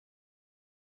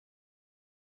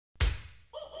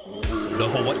The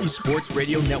Hawaii Sports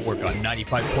Radio Network on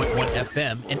 95.1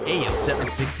 FM and AM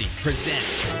 760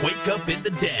 presents Wake Up in the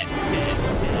Den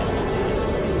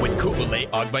with Kulale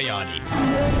Agbayani.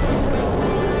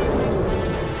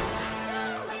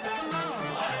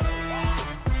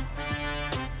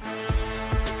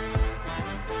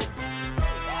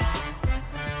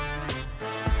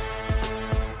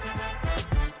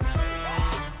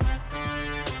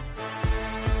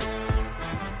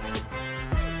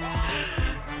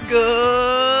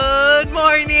 Good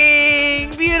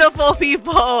morning, beautiful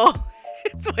people.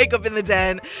 It's Wake Up in the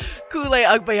Den. Kulale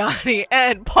Agbayani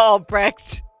and Paul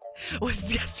Brecht.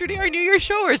 Was yesterday our New Year's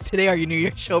show or is today our New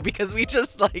Year's show? Because we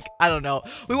just I don't know.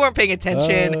 We weren't paying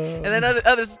attention. And then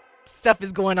other stuff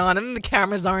is going on and then the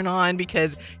cameras aren't on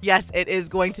because, yes, it is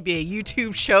going to be a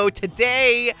YouTube show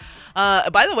today.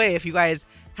 By the way, if you guys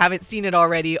haven't seen it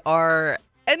already, our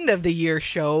end of the year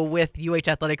show with UH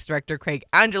Athletics Director Craig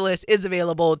Angelis is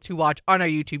available to watch on our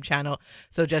YouTube channel.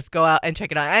 So just go out and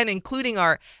check it out, and including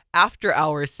our after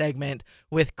hours segment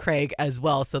with Craig as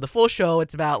well. So the full show,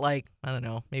 it's about I don't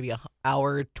know, maybe an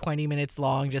hour, 20 minutes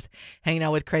long, just hanging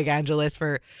out with Craig Angelis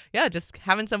for, just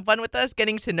having some fun with us,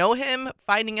 getting to know him,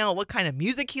 finding out what kind of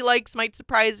music he likes might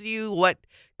surprise you, what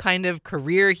kind of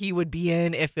career he would be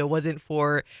in if it wasn't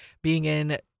for being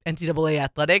in NCAA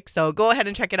athletics. So go ahead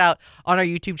and check it out on our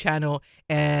YouTube channel.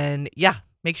 And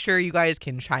make sure you guys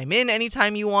can chime in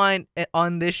anytime you want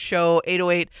on this show.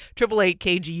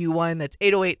 808-888-KGU1. That's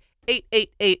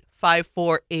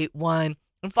 808-888-5481.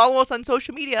 And follow us on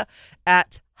social media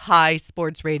at Hi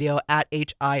Sports Radio, at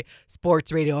HI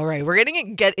Sports Radio. All right, we're going to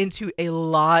get into a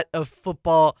lot of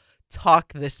football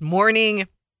talk this morning.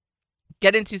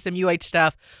 Get into some UH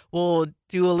stuff. We'll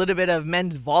do a little bit of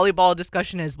men's volleyball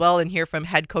discussion as well and hear from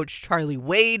head coach Charlie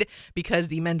Wade because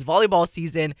the men's volleyball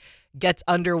season gets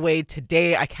underway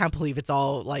today. I can't believe it's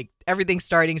all everything's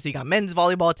starting. So you got men's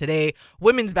volleyball today,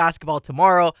 women's basketball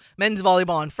tomorrow, men's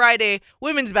volleyball on Friday,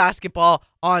 women's basketball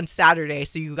on Saturday.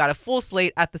 So you got a full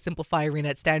slate at the Simplify Arena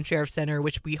at Stan Sheriff Center,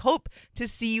 which we hope to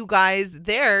see you guys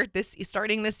there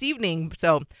starting this evening.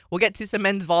 So we'll get to some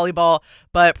men's volleyball,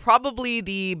 but probably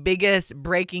the biggest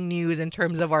breaking news in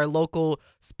terms of our local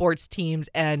sports teams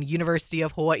and University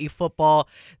of Hawaii football,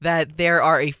 that there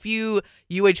are a few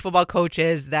UH football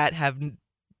coaches that have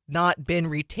not been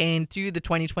retained through the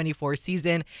 2024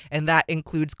 season, and that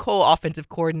includes co-offensive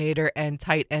coordinator and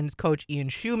tight ends coach Ian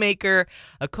Shoemaker,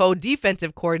 a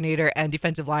co-defensive coordinator and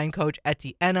defensive line coach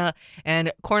Etienne,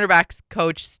 and cornerbacks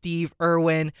coach Steve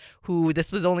Irwin, who this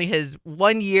was only his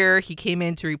 1 year. He came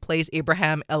in to replace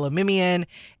Abraham Elamimian,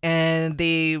 and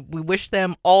we wish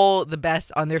them all the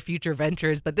best on their future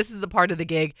ventures. But this is the part of the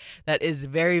gig that is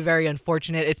very, very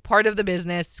unfortunate. It's part of the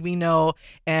business, we know,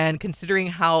 and considering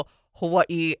how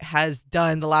Hawaii has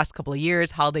done the last couple of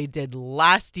years, how they did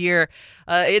last year,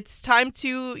 it's time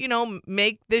to,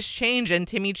 make this change. And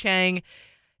Timmy Chang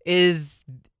is,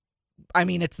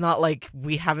 it's not like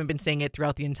we haven't been saying it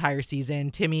throughout the entire season.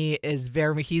 Timmy is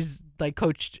he's like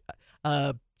Coach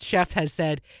Chef has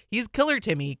said, he's Killer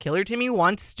Timmy. Killer Timmy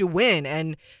wants to win.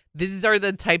 And these are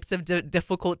the types of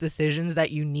difficult decisions that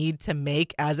you need to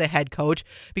make as a head coach,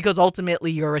 because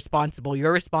ultimately you're responsible.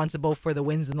 You're responsible for the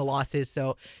wins and the losses.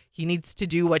 So he needs to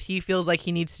do what he feels like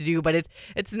he needs to do, but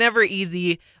it's never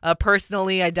easy.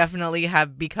 Personally, I definitely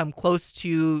have become close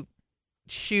to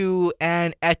Shu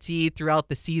and Etty throughout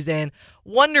the season.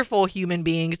 Wonderful human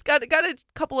beings. Got a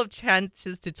couple of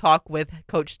chances to talk with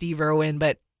Coach Steve Irwin,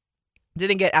 but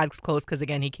didn't get as close because,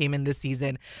 again, he came in this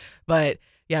season. But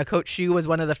yeah, Coach Shu was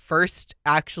one of the first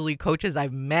actually coaches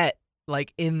I've met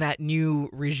in that new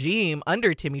regime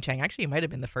under Timmy Chang. Actually, he might have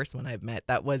been the first one I've met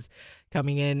that was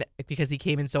coming in because he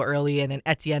came in so early. And then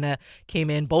Etienne came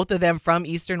in, both of them from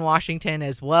Eastern Washington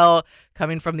as well,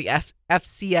 coming from the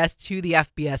FCS to the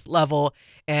FBS level.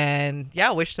 And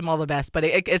wish them all the best. But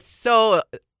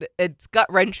it's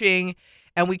gut-wrenching.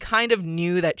 And we kind of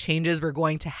knew that changes were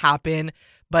going to happen,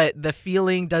 but the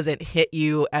feeling doesn't hit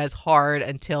you as hard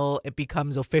until it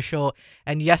becomes official.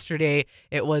 And yesterday,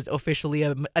 it was officially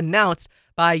announced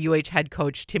by UH head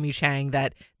coach Timmy Chang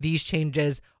that these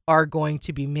changes are going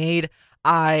to be made.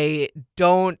 I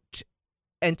don't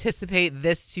anticipate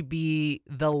this to be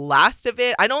the last of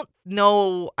it. I don't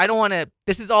know. I don't want to.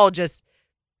 This is all just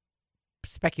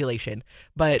speculation,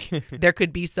 but there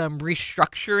could be some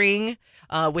restructuring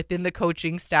within the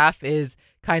coaching staff is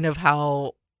kind of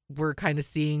how we're kind of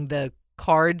seeing the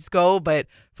cards go. But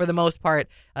for the most part,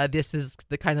 this is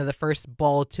the first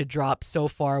ball to drop so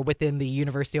far within the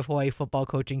University of Hawaii football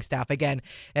coaching staff. Again,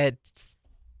 it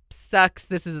sucks.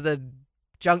 This is the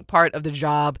junk part of the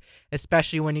job,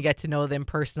 especially when you get to know them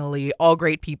personally. All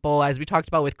great people, as we talked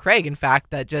about with Craig, in fact,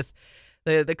 that just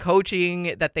the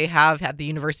coaching that they have at the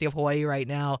University of Hawaii right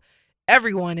now,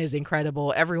 everyone is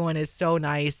incredible. Everyone is so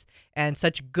nice and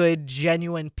such good,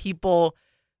 genuine people.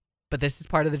 But this is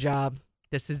part of the job.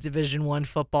 This is Division I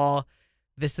football.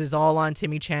 This is all on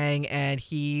Timmy Chang, and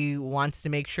he wants to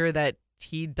make sure that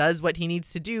he does what he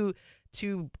needs to do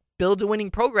to build a winning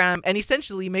program and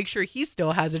essentially make sure he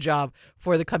still has a job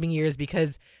for the coming years.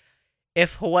 Because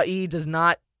if Hawaii does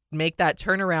not make that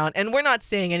turnaround, and we're not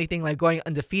saying anything like going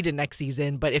undefeated next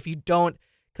season, but if you don't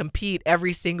compete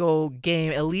every single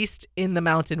game, at least in the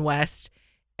Mountain West,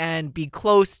 and be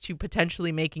close to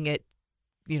potentially making it,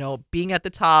 being at the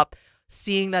top,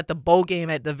 seeing that the bowl game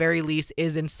at the very least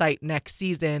is in sight next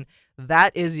season,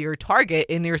 that is your target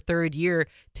in your third year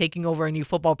taking over a new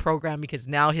football program, because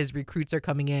now his recruits are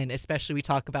coming in, especially we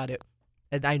talk about it.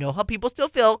 And I know how people still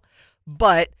feel,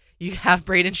 but you have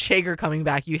Braden Shager coming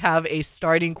back. You have a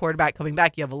starting quarterback coming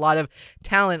back. You have a lot of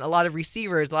talent, a lot of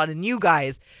receivers, a lot of new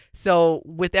guys. So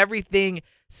with everything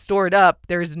stored up,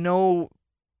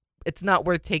 it's not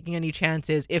worth taking any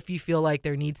chances if you feel like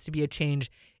there needs to be a change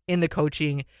in the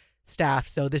coaching staff.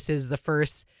 So this is the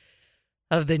first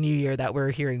of the new year that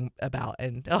we're hearing about,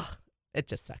 and it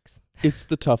just sucks. It's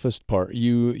the toughest part.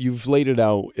 You've laid it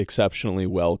out exceptionally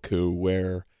well, Koo,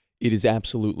 where it is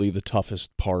absolutely the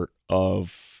toughest part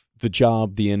of the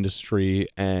job, the industry,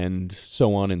 and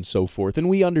so on and so forth. And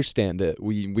we understand it.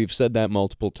 We've said that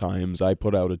multiple times. I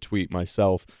put out a tweet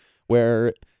myself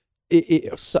where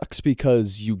it sucks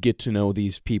because you get to know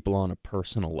these people on a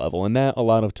personal level, and that a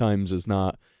lot of times is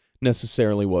not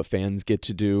necessarily what fans get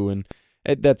to do, and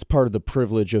that's part of the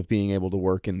privilege of being able to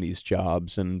work in these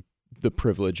jobs and the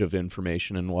privilege of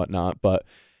information and whatnot. But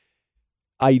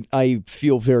I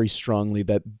feel very strongly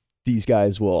that these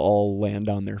guys will all land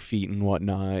on their feet and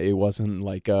whatnot. It wasn't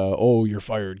like, oh, you're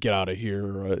fired, get out of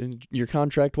here. Your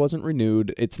contract wasn't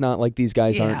renewed. It's not like these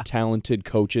guys aren't talented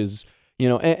coaches,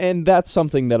 and that's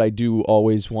something that I do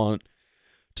always want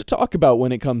to talk about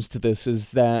when it comes to this,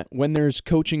 is that when there's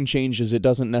coaching changes, it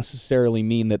doesn't necessarily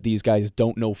mean that these guys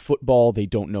don't know football, they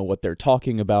don't know what they're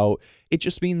talking about. It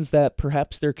just means that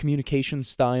perhaps their communication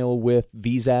style with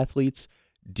these athletes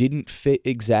didn't fit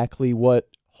exactly what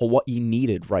Hawaii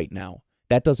needed right now.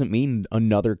 That doesn't mean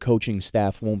another coaching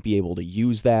staff won't be able to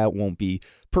use that, won't be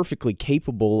perfectly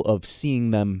capable of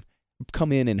seeing them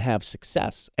come in and have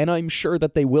success. And I'm sure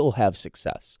that they will have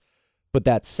success. But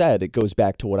that said, it goes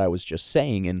back to what I was just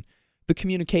saying, and the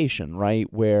communication, right?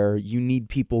 Where you need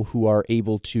people who are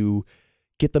able to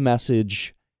get the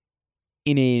message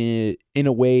in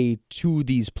a way to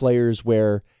these players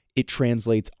where it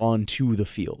translates onto the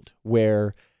field,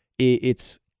 where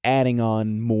it's adding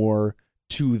on more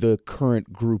to the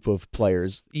current group of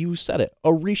players. You said it, a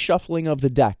reshuffling of the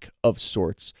deck of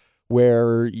sorts,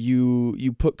 where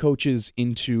you put coaches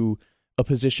into a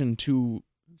position to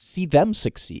see them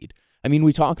succeed. I mean,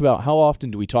 how often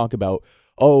do we talk about,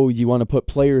 oh, you want to put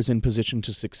players in position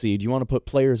to succeed. You want to put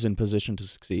players in position to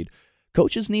succeed.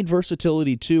 Coaches need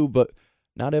versatility too, but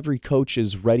not every coach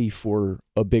is ready for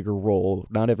a bigger role.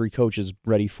 Not every coach is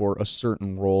ready for a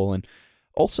certain role. And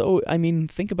also, I mean,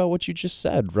 think about what you just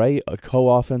said, right? A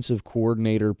co-offensive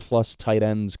coordinator plus tight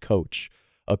ends coach.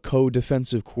 A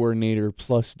co-defensive coordinator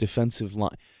plus defensive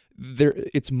line.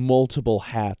 It's multiple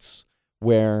hats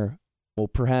where, well,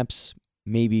 perhaps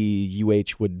maybe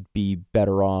UH would be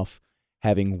better off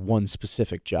having one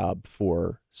specific job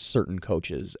for certain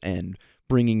coaches and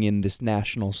bringing in this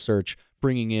national search,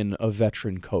 bringing in a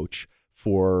veteran coach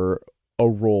for a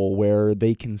role where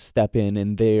they can step in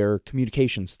and their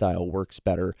communication style works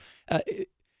better.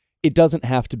 It doesn't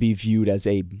have to be viewed as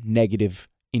a negative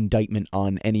indictment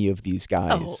on any of these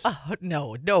guys.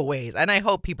 No ways. And I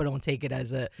hope people don't take it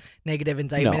as a negative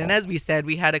indictment. No. And as we said,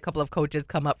 we had a couple of coaches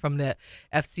come up from the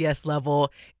FCS level.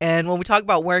 And when we talk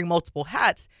about wearing multiple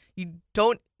hats, you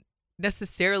don't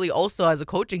necessarily also, as a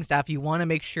coaching staff, you want to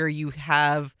make sure you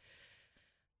have,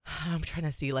 I'm trying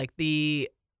to see, like the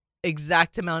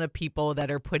exact amount of people that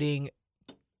are putting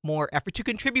more effort to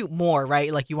contribute more,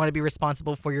 right? Like you want to be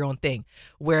responsible for your own thing.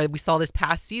 Where we saw this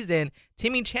past season,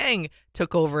 Timmy Chang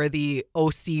took over the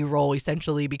OC role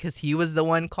essentially because he was the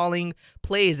one calling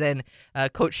plays, and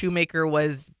Coach Shoemaker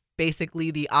was basically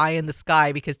the eye in the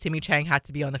sky because Timmy Chang had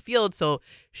to be on the field. So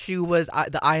Shu was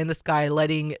the eye in the sky,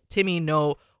 letting Timmy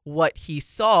know what he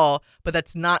saw, but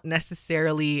that's not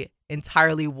necessarily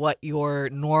entirely what your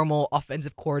normal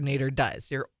offensive coordinator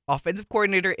does. Your offensive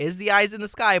coordinator is the eyes in the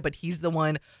sky, but he's the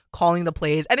one calling the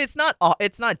plays. And it's not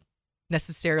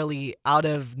necessarily out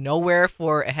of nowhere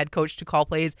for a head coach to call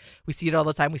plays. We see it all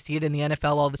the time. We see it in the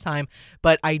NFL all the time.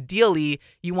 But ideally,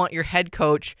 you want your head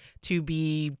coach to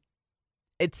be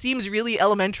it seems really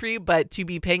elementary, but to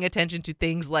be paying attention to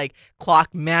things like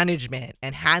clock management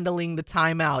and handling the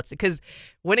timeouts, because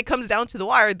when it comes down to the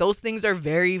wire, those things are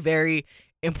very, very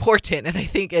important. And I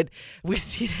think we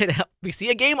see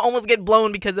a game almost get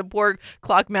blown because of poor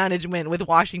clock management with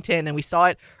Washington, and we saw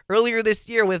it earlier this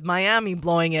year with Miami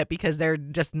blowing it because they're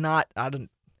just not.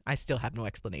 I still have no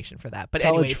explanation for that. But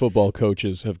college anyways, football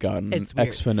coaches have gotten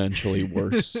exponentially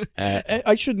worse.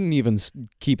 I shouldn't even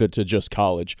keep it to just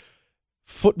college.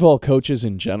 Football coaches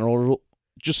in general,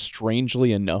 just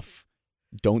strangely enough,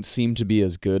 don't seem to be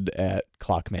as good at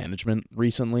clock management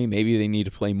recently. Maybe they need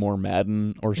to play more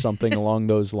Madden or something along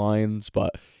those lines.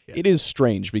 But It is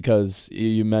strange because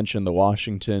you mentioned the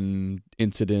Washington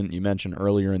incident. You mentioned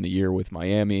earlier in the year with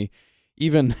Miami.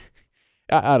 Even,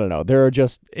 I don't know, there are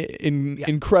just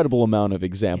incredible amount of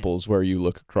examples where you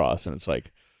look across and it's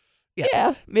like,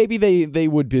 maybe they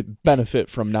would benefit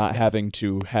from not having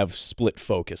to have split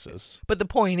focuses. But the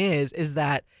point is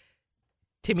that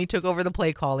Timmy took over the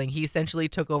play calling. He essentially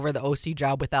took over the OC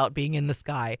job without being in the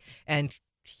sky. And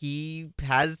he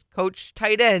has coached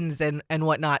tight ends and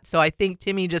whatnot. So I think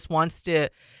Timmy just wants to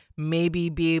maybe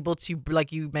be able to,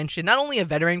 like you mentioned, not only a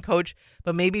veteran coach,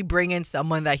 but maybe bring in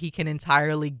someone that he can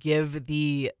entirely give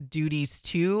the duties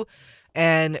to.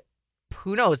 And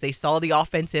who knows? They saw the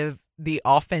offense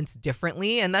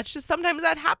differently, and that's just sometimes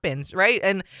that happens, right?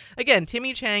 And again,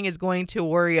 Timmy Chang is going to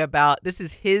worry about, this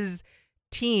is his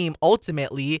team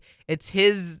ultimately. It's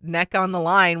his neck on the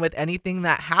line with anything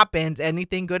that happens,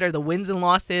 anything good or the wins and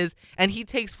losses, and he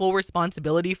takes full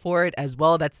responsibility for it as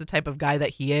well. That's the type of guy that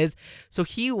he is. So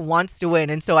he wants to win.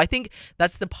 And so I think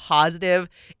that's the positive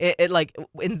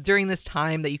during this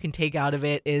time that you can take out of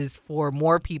it, is for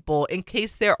more people, in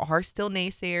case there are still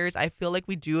naysayers. I feel like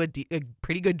we do a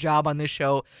pretty good job on this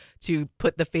show to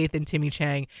put the faith in Timmy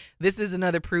Chang. This is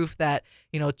another proof that,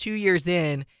 2 years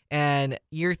in, and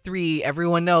year 3,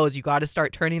 everyone knows you got to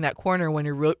start turning that corner when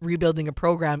you're rebuilding a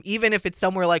program, even if it's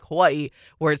somewhere like Hawaii,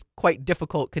 where it's quite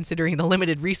difficult considering the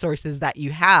limited resources that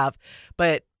you have.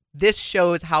 But this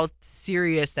shows how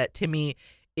serious that Timmy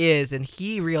is, and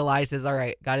he realizes, all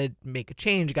right, got to make a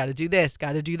change, got to do this,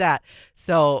 got to do that.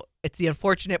 So it's the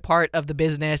unfortunate part of the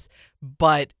business,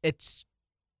 but it's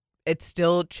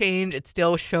still change. It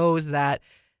still shows that,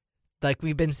 like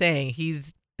we've been saying,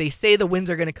 they say the wins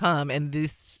are going to come, and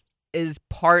this is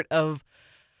part of,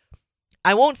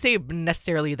 I won't say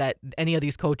necessarily that any of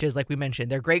these coaches, like we mentioned,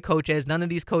 they're great coaches. None of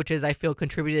these coaches, I feel,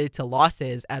 contributed to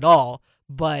losses at all.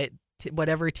 But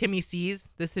whatever Timmy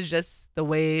sees, this is just the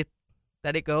way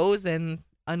that it goes, and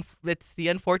it's the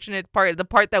unfortunate part, the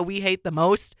part that we hate the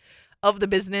most of the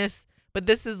business. But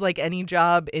this is like any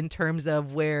job in terms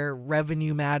of where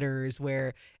revenue matters,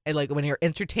 where, like, when you're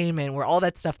entertainment, where all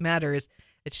that stuff matters.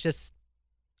 It's just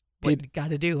what you got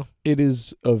to do. It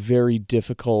is a very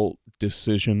difficult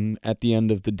decision at the end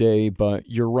of the day, but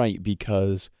you're right,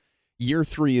 because year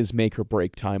 3 is make or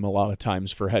break time a lot of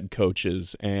times for head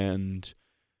coaches, and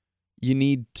you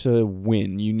need to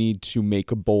win. You need to make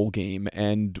a bowl game.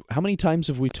 And how many times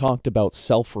have we talked about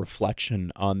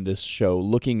self-reflection on this show,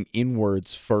 looking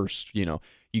inwards first?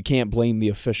 You can't blame the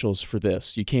officials for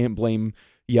this. You can't blame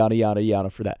yada, yada,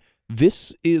 yada for that.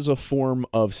 This is a form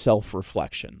of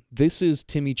self-reflection. This is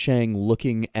Timmy Chang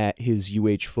looking at his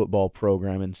UH football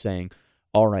program and saying,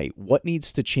 all right, what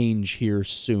needs to change here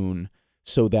soon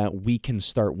so that we can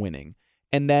start winning?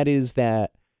 And that is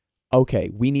that,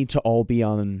 okay, we need to all be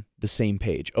on the same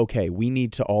page. Okay, we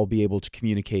need to all be able to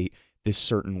communicate this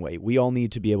certain way. We all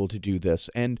need to be able to do this.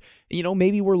 And,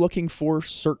 maybe we're looking for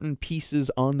certain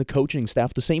pieces on the coaching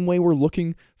staff the same way we're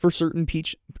looking for certain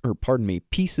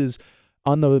pieces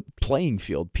on the playing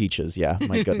field. Peaches, yeah,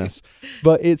 my goodness.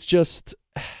 But it's just,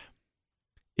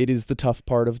 it is the tough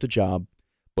part of the job,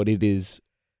 but it is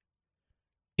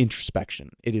introspection.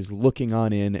 It is looking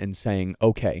on in and saying,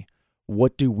 okay,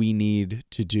 what do we need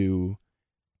to do?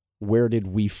 Where did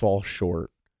we fall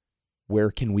short? Where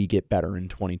can we get better in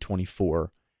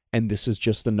 2024? And this is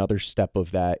just another step of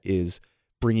that, is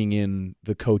bringing in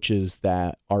the coaches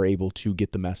that are able to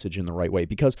get the message in the right way.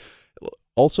 Because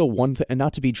also one thing, and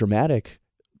not to be dramatic,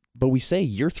 but we say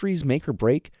year 3's make or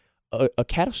break. A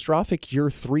catastrophic year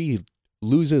 3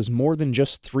 loses more than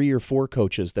just 3 or 4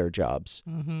 coaches their jobs.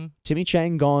 Mm-hmm. Timmy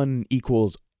Chang gone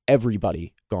equals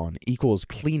everybody gone, equals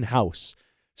clean house.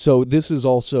 So this is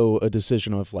also a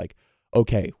decision of like,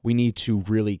 okay, we need to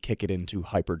really kick it into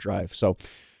hyperdrive. So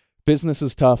business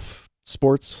is tough.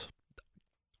 Sports,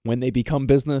 when they become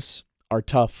business, are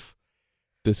tough.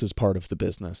 This is part of the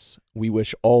business. We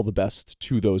wish all the best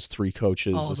to those 3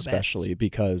 coaches, especially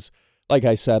because, like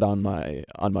I said on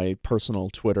my personal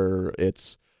Twitter,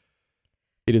 it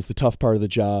is the tough part of the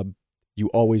job. You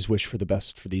always wish for the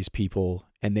best for these people,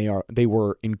 and they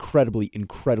were incredibly,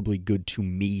 incredibly good to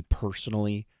me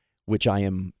personally, which I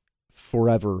am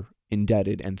forever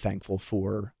indebted and thankful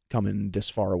for coming this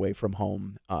far away from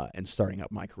home and starting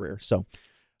up my career. So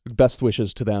best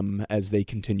wishes to them as they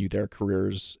continue their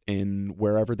careers in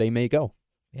wherever they may go.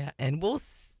 Yeah, and we'll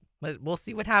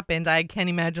see what happens. I can't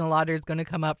imagine a lot is going to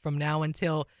come up from now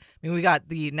until, we got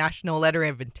the National Letter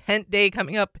of Intent Day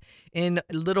coming up in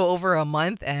a little over a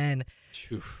month, and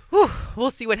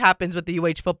we'll see what happens with the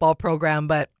UH football program.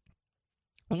 But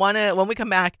when we come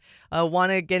back,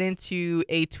 want to get into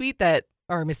a tweet that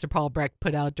our Mr. Paul Breck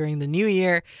put out during the new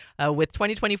year with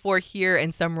 2024 here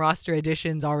and some roster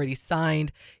additions already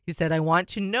signed. He said, I want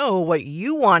to know what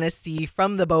you want to see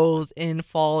from the Bows in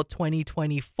fall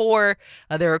 2024.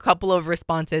 There are a couple of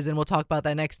responses, and we'll talk about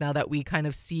that next now that we kind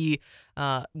of see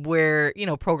where,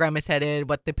 program is headed,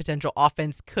 what the potential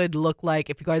offense could look like.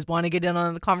 If you guys want to get in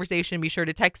on the conversation, be sure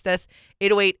to text us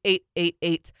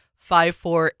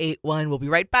 808-888-5481. We'll be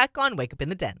right back on Wake Up in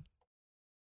the Den.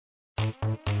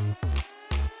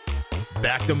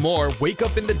 Back to more Wake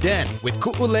Up in the Den with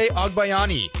Ku'ule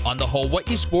Agbayani on the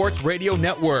Hawaii Sports Radio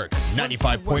Network,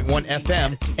 95.1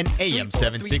 FM and AM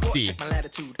 760.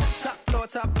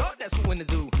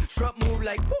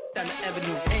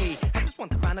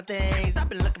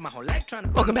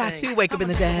 Welcome back to Wake Up in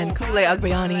the Den. Ku'ule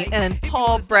Agbayani and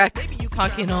Paul Breck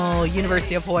talking all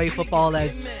University of Hawaii football.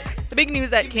 As the big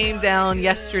news that came down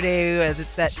yesterday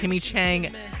that Timmy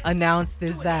Chang announced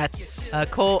is that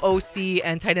co-OC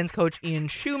and tight ends coach Ian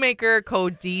Shoemaker,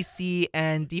 co-DC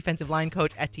and defensive line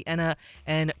coach Etienne,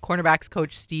 and cornerbacks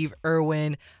coach Steve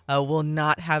Irwin will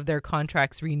not have their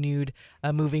contracts renewed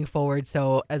moving forward.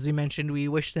 So as we mentioned, we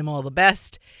wish them all the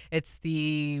best. It's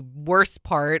the worst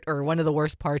part, or one of the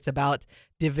worst parts about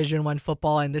Division I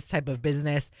football and this type of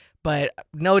business, but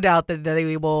no doubt that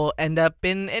they will end up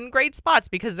in great spots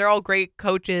because they're all great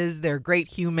coaches. They're great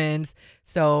humans.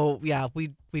 So yeah,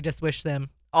 we just wish them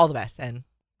all the best, and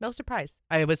no surprise.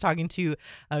 I was talking to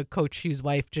Coach Shu's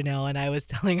wife, Janelle, and I was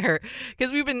telling her,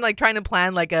 because we've been trying to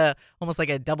plan almost like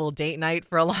a double date night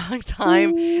for a long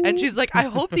time. Ooh. And she's like, I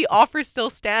hope the offer still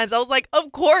stands. I was like,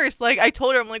 of course. Like, I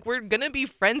told her, I'm like, we're going to be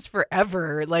friends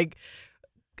forever. Like,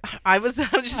 I was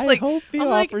just I like, hope the I'm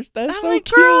offers. That's I'm so like,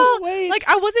 cute. girl, Wait. like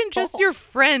I wasn't just your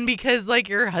friend because like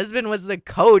your husband was the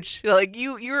coach. Like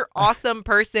you're an awesome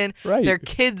person. Right. Their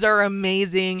kids are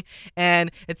amazing, and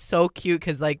it's so cute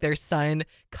because like their son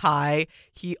Kai,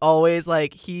 he always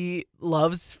he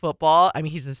loves football. I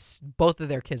mean, both of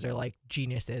their kids are like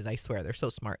geniuses. I swear, they're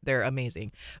so smart. They're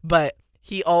amazing. But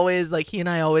he and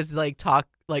I always talk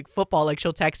like football. Like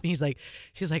she'll text me.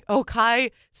 She's like, oh,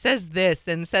 Kai says this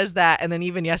and says that. And then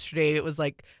even yesterday it was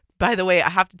like, by the way, I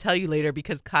have to tell you later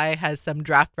because Kai has some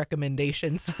draft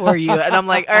recommendations for you. And I'm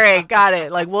like, all right, got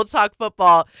it. Like we'll talk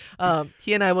football.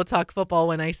 He and I will talk football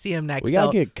when I see him next. We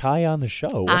gotta get Kai on the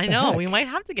show. I know we might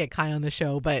have to get Kai on the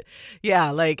show, but yeah,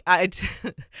 like I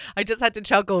just had to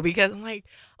chuckle because I'm like,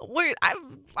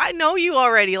 I know you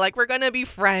already. Like we're gonna be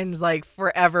friends like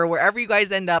forever. Wherever you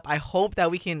guys end up, I hope that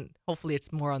we can. Hopefully,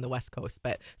 it's more on the West Coast,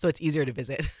 but so it's easier to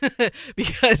visit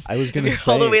because I was gonna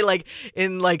say all the way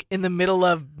in the middle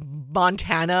of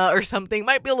Montana or something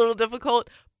might be a little difficult.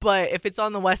 But if it's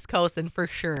on the West Coast, then for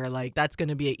sure, like that's going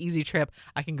to be an easy trip.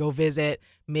 I can go visit.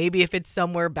 Maybe if it's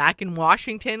somewhere back in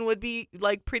Washington would be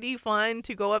like pretty fun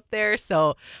to go up there.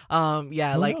 So,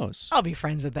 yeah, Who like knows? I'll be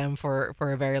friends with them for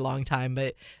a very long time.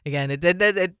 But again, it's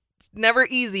never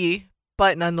easy,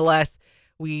 but nonetheless,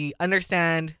 we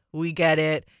understand, we get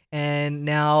it. And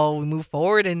now we move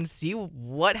forward and see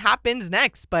what happens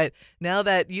next. But now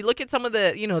that you look at some of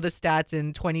the, the stats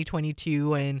in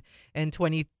 2022 and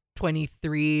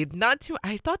 2023,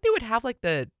 I thought they would have like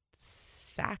the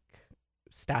sack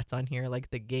stats on here, like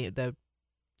the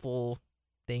full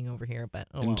thing over here. But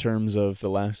in terms of the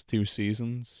last two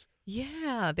seasons,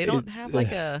 yeah, they don't have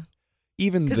like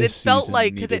even because this it felt season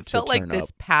like needed to this turn up.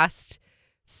 past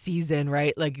season,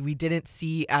 right? Like we didn't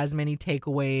see as many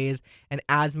takeaways and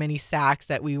as many sacks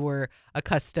that we were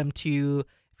accustomed to.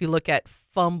 If you look at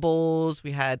fumbles,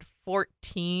 we had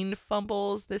 14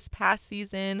 fumbles this past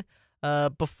season.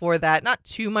 Before that, not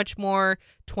too much more,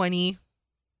 20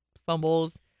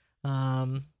 fumbles.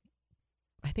 I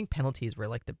think penalties were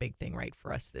like the big thing, right,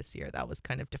 for us this year. That was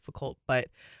kind of difficult, but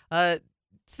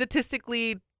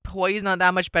statistically, Hawaii's not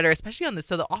that much better, especially on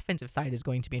so the offensive side is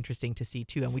going to be interesting to see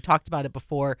too. And we talked about it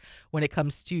before when it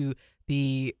comes to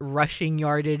the rushing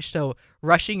yardage. So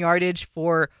rushing yardage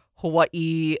for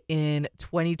Hawaii in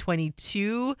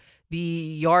 2022, the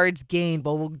yards gained,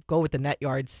 well, we'll go with the net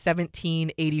yards,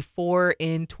 1784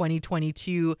 in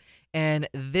 2022. And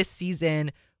this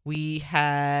season, we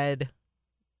had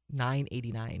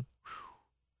 989.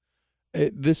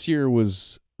 This year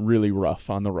was really rough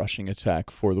on the rushing attack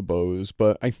for the Bows,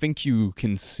 but I think you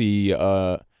can see,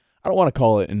 I don't want to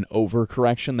call it an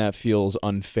overcorrection. That feels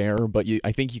unfair, but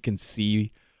I think you can see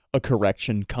a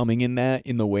correction coming in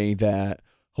the way that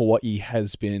Hawaii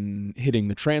has been hitting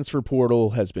the transfer portal,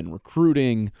 has been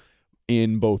recruiting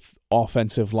in both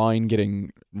offensive line,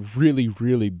 getting really,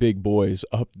 really big boys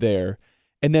up there,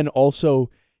 and then also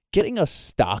getting a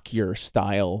stockier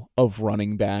style of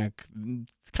running back.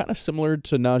 It's kind of similar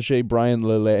to Najee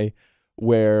Bryant-Lele,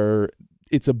 where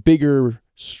it's a bigger,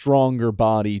 stronger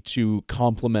body to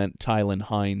complement Tylan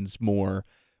Hines more,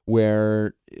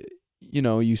 where,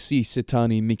 you see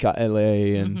Sitani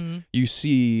Mikaele and you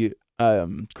see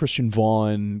Christian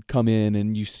Vaughn come in,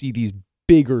 and you see these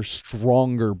bigger,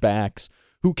 stronger backs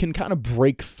who can kind of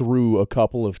break through a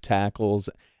couple of tackles.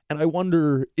 And I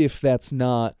wonder if that's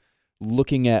not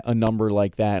looking at a number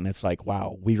like that, and it's like,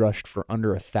 wow, we rushed for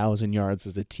under 1,000 yards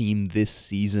as a team this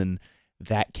season.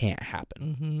 That can't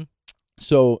happen.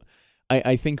 So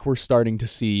I think we're starting to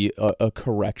see a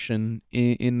correction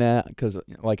in that, because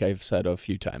like I've said a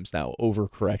few times now,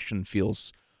 overcorrection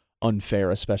feels unfair,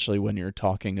 especially when you're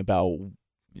talking about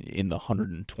in the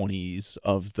 120s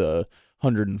of the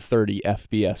 130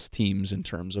 FBS teams in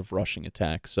terms of rushing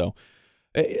attack. So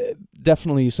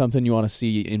definitely something you want to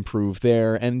see improve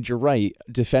there. And you're right,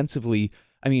 defensively,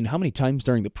 I mean, how many times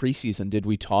during the preseason did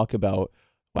we talk about,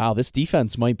 wow, this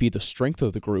defense might be the strength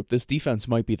of the group. This defense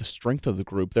might be the strength of the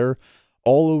group. They're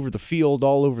all over the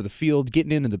field,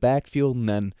 getting into the backfield, and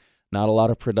then not a lot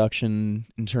of production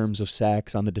in terms of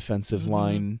sacks on the defensive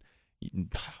line.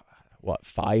 What,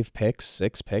 5 picks,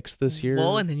 6 picks this year?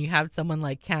 Well, and then you have someone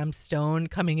like Cam Stone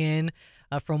coming in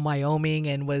from Wyoming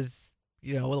and was,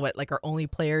 like our only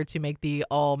player to make the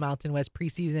All Mountain West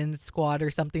preseason squad or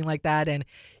something like that. And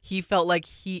he felt like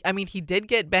he did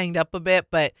get banged up a bit,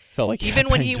 but felt like even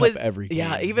when he was, every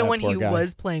game, even when he guy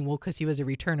was playing, well, because he was a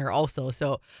returner also.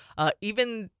 So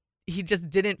even he just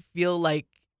didn't feel like,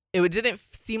 it didn't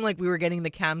seem like we were getting the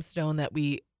Cam Stone that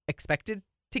we expected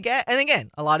to get. And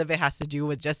again, a lot of it has to do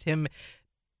with just him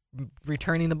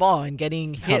returning the ball and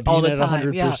getting hit all the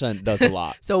time. 100% does a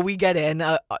lot. So we get it. And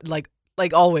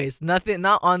like always,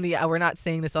 we're not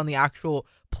saying this on the actual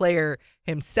player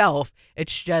himself.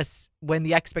 It's just when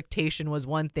the expectation was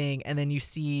one thing and then you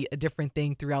see a different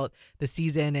thing throughout the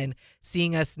season and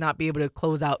seeing us not be able to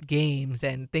close out games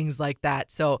and things like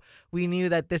that. So we knew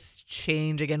that this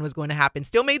change again was going to happen.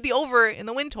 Still made the over in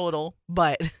the win total,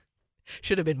 but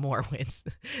should have been more wins.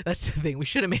 That's the thing. We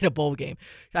should have made a bowl game.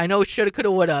 I know shoulda, coulda,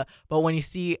 woulda, but when you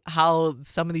see how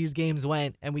some of these games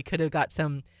went and we could have got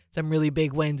some really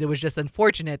big wins, it was just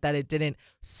unfortunate that it didn't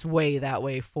sway that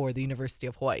way for the University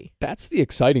of Hawaii. That's the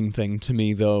exciting thing to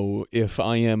me, though, if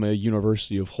I am a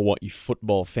University of Hawaii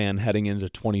football fan heading into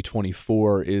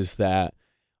 2024, is that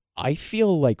I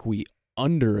feel like we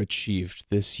underachieved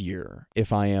this year,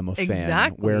 if I am a fan.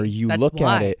 Exactly. Where you look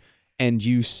at it, and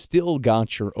you still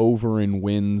got your over in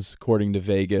wins according to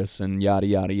Vegas and yada,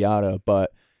 yada, yada,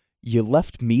 but you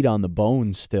left meat on the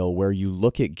bone still, where you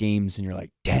look at games and you're like,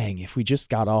 dang, if we just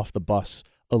got off the bus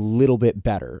a little bit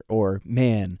better, or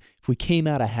man, if we came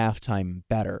out of halftime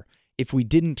better, if we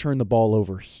didn't turn the ball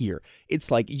over here.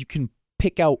 It's like you can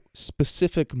pick out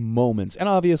specific moments, and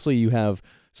obviously you have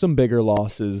some bigger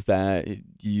losses that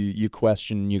you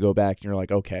question, you go back and you're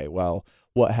like, okay, well,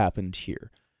 what happened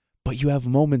here? But you have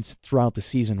moments throughout the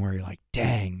season where you're like,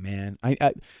 dang, man,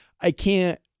 I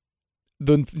can't.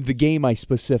 The game I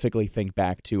specifically think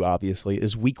back to, obviously,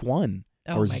 is week 1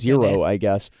 or 0, goodness. I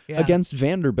guess, against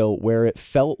Vanderbilt, where it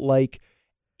felt like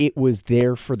it was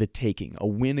there for the taking. A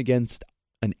win against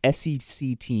an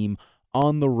SEC team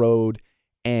on the road,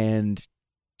 and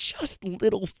just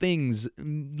little things,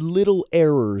 little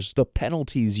errors, the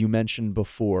penalties you mentioned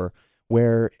before,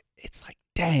 where it's like,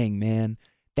 dang, man,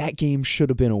 that game should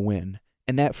have been a win.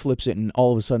 And that flips it, and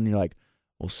all of a sudden you're like,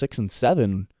 well,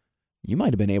 6-7, you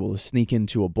might have been able to sneak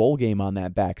into a bowl game on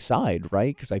that backside,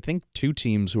 right? Because I think 2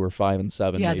 teams who are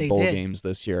 5-7 made bowl games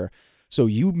this year. So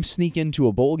you sneak into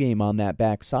a bowl game on that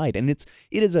backside, and it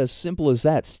is as simple as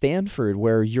that. Stanford,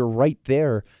 where you're right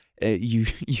there, you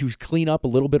clean up a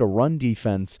little bit of run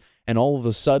defense, and all of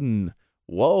a sudden,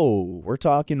 whoa, we're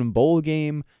talking bowl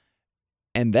game,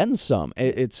 and then some.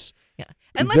 It's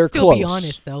And let's still be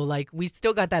honest, though. Like, we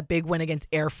still got that big win against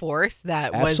Air Force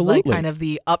that was like kind of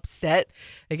the upset,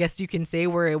 I guess you can say,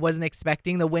 where it wasn't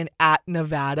expecting the win at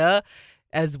Nevada.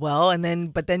 as well.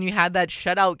 But then you had that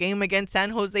shutout game against San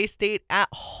Jose State at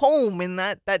home, and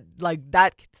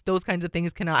those kinds of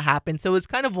things cannot happen. So it's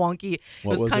kind of wonky.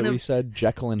 What was it we said?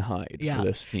 Jekyll and Hyde for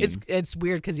this team. It's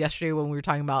weird because yesterday when we were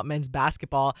talking about men's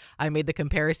basketball, I made the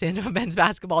comparison of men's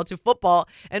basketball to football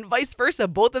and vice versa.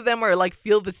 Both of them are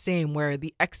feel the same, where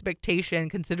the expectation,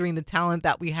 considering the talent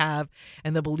that we have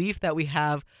and the belief that we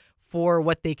have for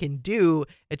what they can do,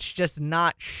 it's just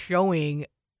not showing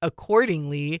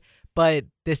accordingly. But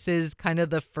this is kind of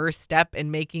the first step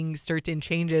in making certain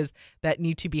changes that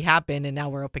need to be happen. And now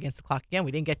we're up against the clock again.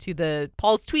 We didn't get to the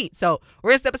Paul's tweet, so we're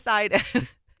going to step aside.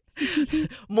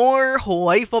 More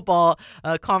Hawaii football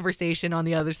conversation on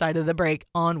the other side of the break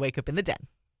on Wake Up in the Den.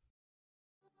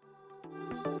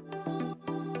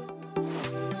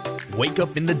 Wake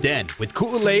Up in the Den with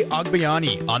Ku'ulei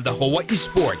Agbayani on the Hawaii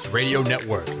Sports Radio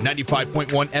Network,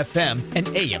 95.1 FM and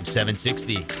AM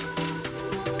 760.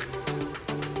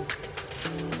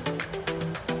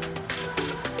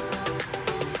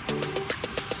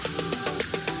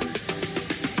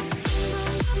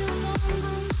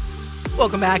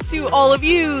 Welcome back to all of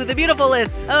you, the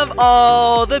beautifulest of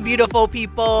all the beautiful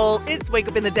people. It's Wake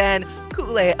Up in the Den,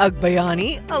 Ku'ulei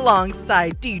Agbayani,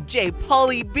 alongside DJ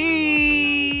Pauly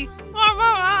B.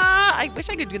 I wish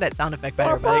I could do that sound effect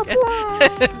better, but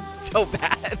it's so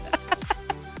bad.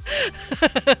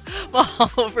 Well,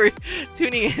 for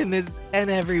tuning in this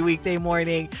and every weekday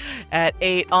morning at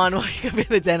 8 on Wake Up in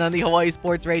the Den on the Hawaii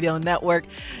Sports Radio Network,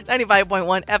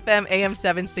 95.1 FM, AM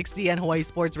 760, and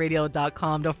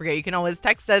hawaiisportsradio.com. Don't forget, you can always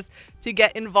text us to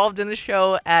get involved in the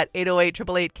show at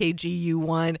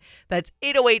 808-888-KGU1. That's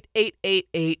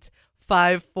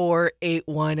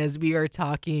 808-888-5481, as we are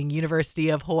talking University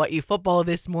of Hawaii football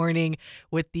this morning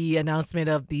with the announcement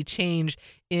of the change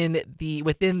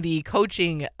within the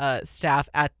coaching staff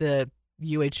at the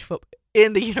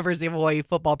in the University of Hawaii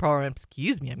football program.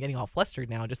 Excuse me, I'm getting all flustered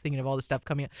now just thinking of all the stuff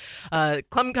coming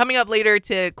up later.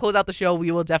 To close out the show,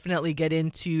 we will definitely get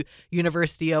into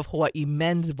University of Hawaii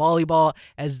men's volleyball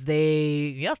as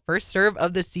they first serve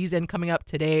of the season coming up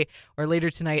today or later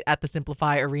tonight at the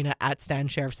Simplify Arena at Stan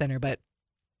Sheriff Center. But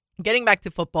getting back to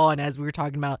football, and as we were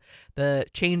talking about the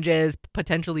changes,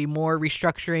 potentially more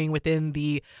restructuring within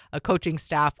the coaching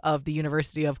staff of the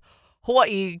University of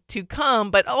Hawaii to come,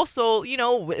 but also,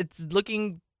 it's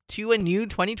looking to a new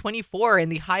 2024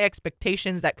 and the high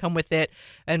expectations that come with it.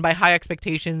 And by high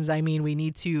expectations, I mean we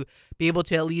need to be able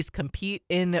to at least compete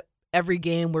in every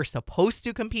game we're supposed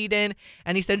to compete in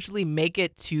and essentially make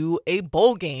it to a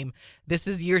bowl game. This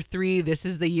is year 3. This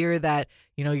is the year that,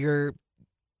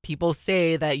 people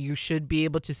say that you should be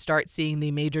able to start seeing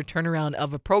the major turnaround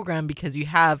of a program because you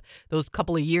have those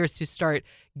couple of years to start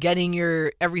getting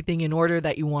your everything in order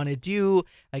that you want to do,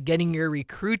 getting your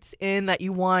recruits in that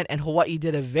you want. And Hawaii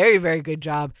did a very, very good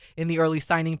job in the early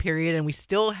signing period. And we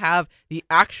still have the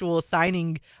actual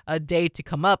signing day to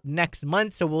come up next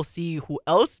month. So we'll see who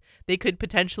else they could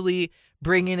potentially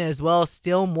bring in as well.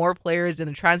 Still more players in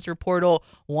the transfer portal.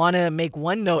 Want to make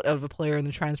one note of a player in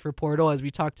the transfer portal, as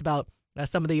we talked about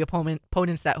some of the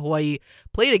opponents that Hawaii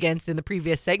played against in the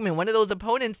previous segment. One of those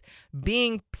opponents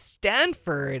being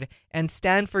Stanford, and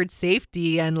Stanford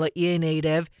safety and Laie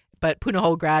native, but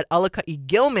Punahou grad Alakai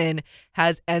Gilman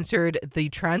has entered the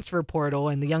transfer portal,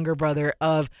 and the younger brother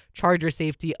of Charger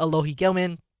safety Alohi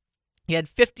Gilman. He had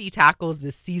 50 tackles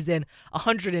this season,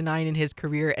 109 in his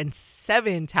career, and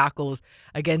 7 tackles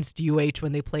against UH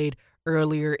when they played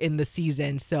earlier in the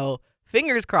season. So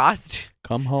fingers crossed.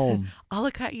 Come home.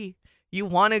 Alakai, you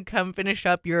want to come finish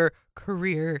up your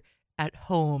career at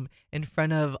home in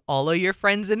front of all of your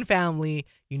friends and family.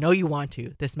 You know you want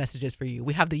to. This message is for you.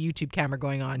 We have the YouTube camera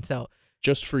going on, so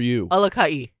just for you.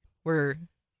 Alakai, we're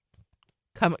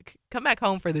come back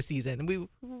home for the season. We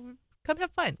come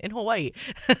have fun in Hawaii.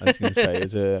 I was gonna say,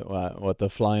 is it what the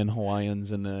Flying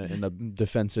Hawaiians in the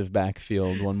defensive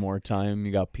backfield one more time?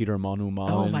 You got Peter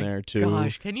Manuma in there too. Oh my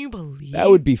gosh, can you believe that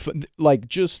would be fun? Like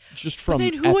just from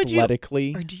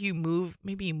athletically. Or do you move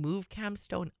Cam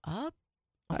Stone up?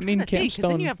 I mean, Cam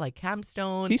Stone. Then you have Cam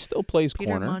Stone. He still plays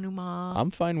Peter corner. Manuma.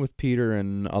 I'm fine with Peter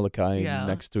and Alakai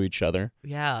next to each other.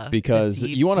 Yeah, because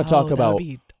you want to talk about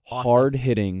hard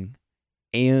hitting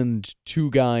and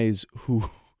two guys who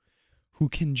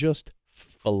can just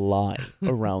fly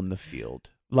around the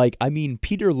field. Like, I mean,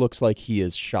 Peter looks like he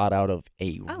is shot out of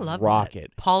a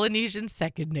rocket. That. Polynesian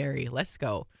secondary. Let's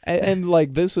go. And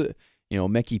like this,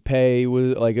 Meki Pei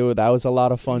was like, that was a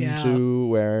lot of fun too,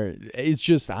 where it's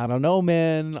just, I don't know,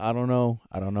 man. I don't know.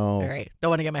 All right. Don't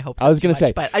want to get my hopes up. I was going to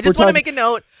say. But I just want to make a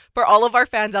note for all of our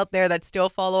fans out there that still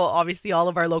follow, obviously, all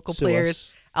of our local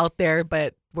players out there,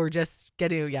 but we're just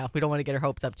getting, we don't want to get our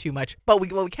hopes up too much. But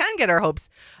what we can get our hopes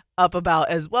up about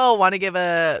as well, want to give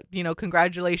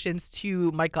congratulations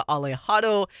to Micah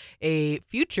Alejado, a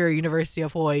future University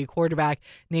of Hawaii quarterback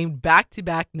named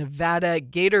back-to-back Nevada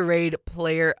Gatorade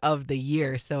Player of the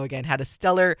Year. So again, had a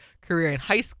stellar career in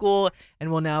high school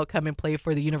and will now come and play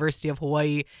for the University of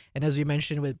Hawaii. And as we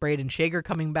mentioned, with Braden Shager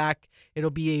coming back,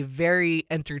 it'll be a very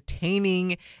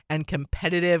entertaining and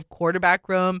competitive quarterback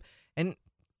room. And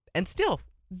still,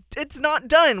 it's not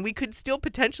done. We could still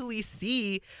potentially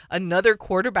see another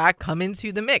quarterback come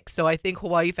into the mix. So I think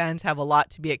Hawaii fans have a lot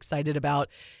to be excited about.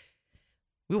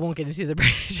 We won't get into the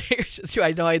British issue.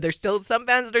 I know there's still some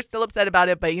fans that are still upset about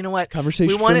it, but you know what?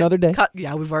 Conversation for another day.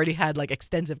 We've already had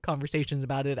extensive conversations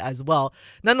about it as well.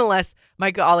 Nonetheless,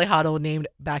 Micah Alejado named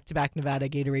back-to-back Nevada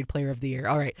Gatorade Player of the Year.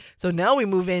 All right, so now we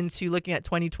move into looking at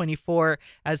 2024.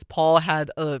 As Paul had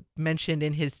mentioned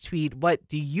in his tweet, what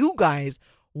do you guys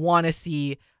want to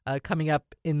see coming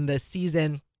up in the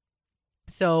season?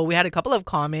 So we had a couple of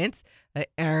comments.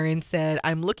 Aaron said,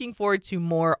 I'm looking forward to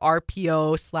more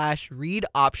RPO/read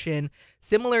option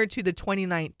similar to the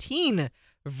 2019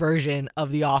 version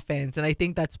of the offense. And I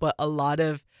think that's what a lot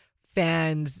of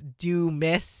fans do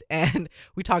miss. And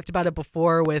we talked about it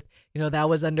before with, that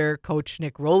was under Coach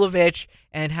Nick Rolovich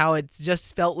and how it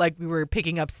just felt like we were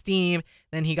picking up steam.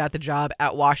 Then he got the job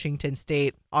at Washington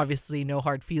State. Obviously, no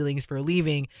hard feelings for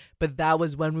leaving, but that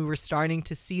was when we were starting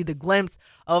to see the glimpse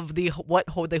of what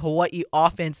the Hawaii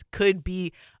offense could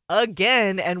be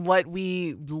again, and what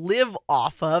we live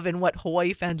off of, and what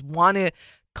Hawaii fans want to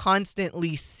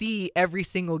constantly see every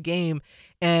single game.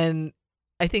 And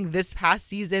I think this past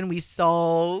season we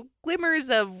saw glimmers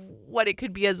of what it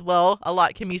could be as well. A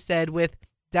lot can be said with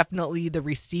definitely the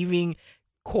receiving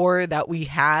core that we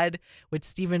had with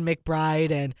Stephen McBride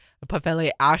and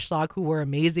Pafele Ashlock, who were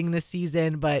amazing this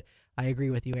season. But I agree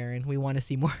with you, Aaron. We want to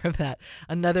see more of that.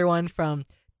 Another one from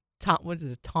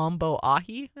Tombo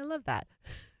Ahi. I love that.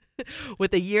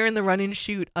 With a year in the run and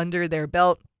shoot under their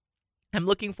belt, I'm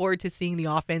looking forward to seeing the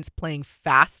offense playing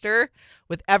faster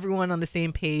with everyone on the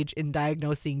same page in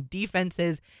diagnosing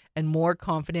defenses and more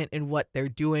confident in what they're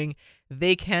doing.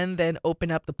 They can then open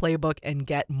up the playbook and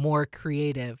get more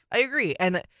creative. I agree.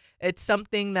 And it's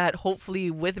something that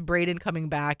hopefully with Braden coming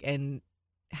back and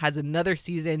has another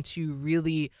season to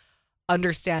really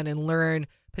understand and learn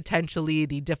potentially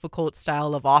the difficult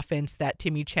style of offense that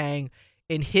Timmy Chang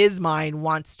in his mind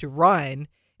wants to run.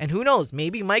 And who knows,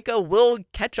 maybe Micah will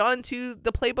catch on to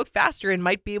the playbook faster and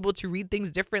might be able to read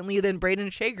things differently than Braden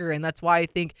Shager. And that's why I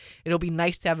think it'll be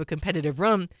nice to have a competitive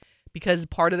room, because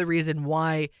part of the reason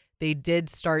why they did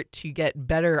start to get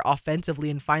better offensively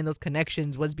and find those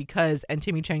connections was because, and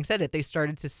Timmy Chang said it, they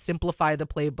started to simplify the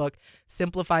playbook,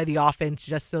 simplify the offense,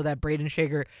 just so that Braden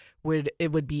Shager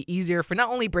it would be easier for not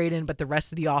only Braden, but the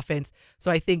rest of the offense.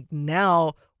 So I think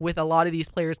now with a lot of these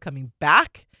players coming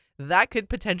back, that could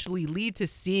potentially lead to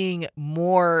seeing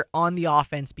more on the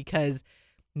offense, because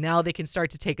now they can start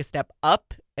to take a step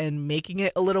up and making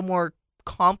it a little more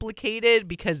complicated,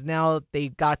 because now they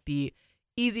got the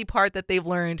easy part that they've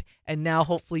learned, and now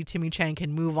hopefully Timmy Chang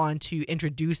can move on to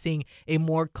introducing a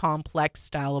more complex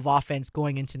style of offense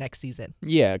going into next season.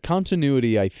 Yeah,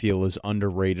 continuity I feel is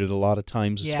underrated a lot of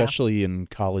times, especially in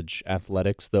college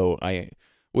athletics, though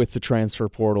with the transfer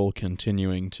portal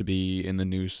continuing to be in the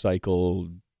news cycle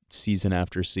season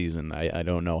after season, I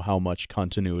don't know how much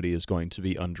continuity is going to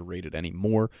be underrated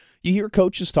anymore. You hear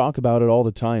coaches talk about it all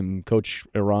the time. Coach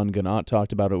Iran Ganat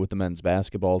talked about it with the men's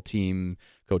basketball team.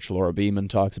 Coach Laura Beeman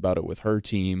talks about it with her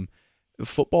team.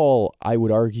 Football, I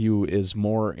would argue, is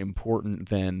more important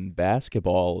than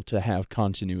basketball to have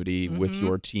continuity with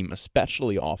your team,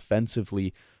 especially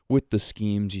offensively. With the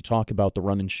schemes, you talk about the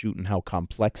run and shoot and how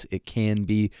complex it can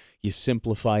be. You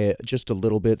simplify it just a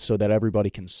little bit so that everybody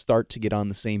can start to get on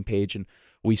the same page. And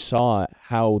we saw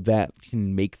how that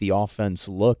can make the offense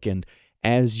look. And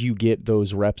as you get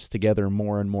those reps together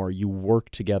more and more, you work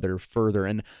together further.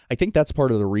 And I think that's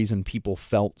part of the reason people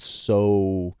felt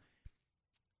so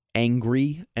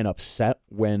angry and upset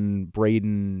when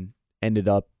Braden ended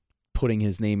up putting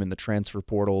his name in the transfer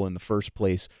portal in the first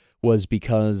place, was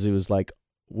because it was like,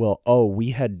 well, we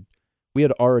had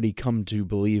already come to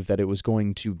believe that it was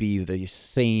going to be the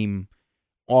same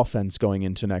offense going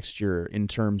into next year in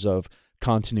terms of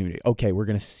continuity. Okay, we're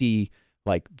going to see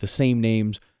the same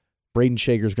names. Braden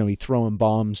Shager's going to be throwing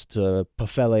bombs to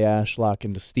Pafele Ashlock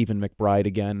and to Stephen McBride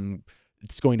again.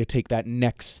 It's going to take that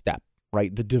next step,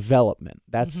 right? The development.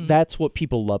 That's what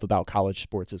people love about college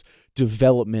sports, is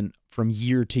development from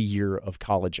year to year of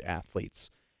college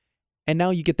athletes. And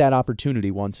now you get that opportunity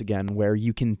once again where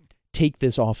you can take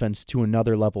this offense to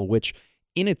another level, which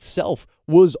in itself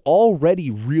was already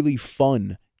really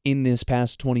fun in this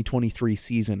past 2023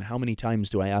 season. How many times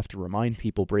do I have to remind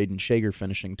people Braden Shager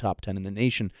finishing top 10 in the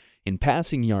nation in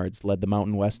passing yards, led the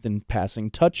Mountain West in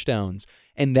passing touchdowns,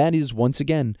 and that is, once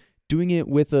again, doing it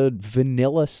with a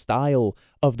vanilla style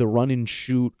of the run and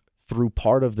shoot through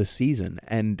part of the season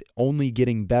and only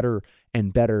getting better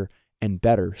and better and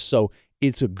better. So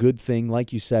it's a good thing.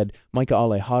 Like you said, Micah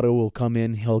Alejado will come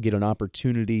in. He'll get an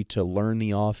opportunity to learn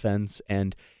the offense.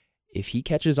 And if he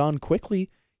catches on quickly,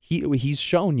 he's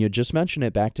shown, you just mentioned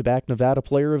it, back-to-back Nevada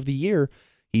Player of the Year.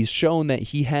 He's shown that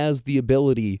he has the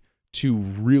ability to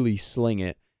really sling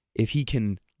it if he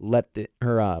can let the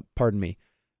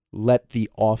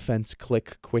offense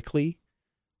click quickly.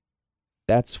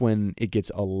 That's when it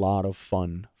gets a lot of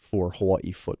fun for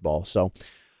Hawaii football. So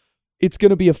it's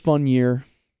going to be a fun year.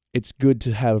 It's good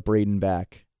to have Braden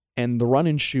back. And the run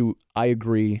and shoot, I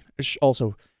agree.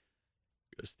 Also,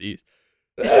 excuse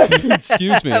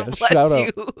me. Shout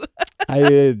out.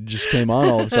 I just came on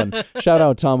all of a sudden. Shout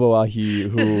out Tombo Ahi,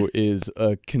 who is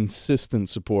a consistent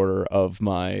supporter of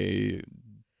my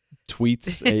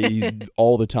tweets.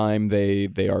 All the time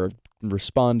they are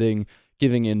responding,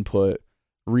 giving input,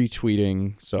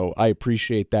 retweeting. So I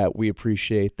appreciate that. We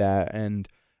appreciate that. And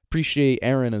appreciate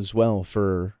Aaron as well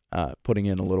for putting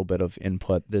in a little bit of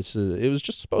input. It was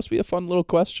just supposed to be a fun little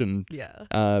question.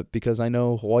 Yeah. Because I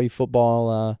know Hawaii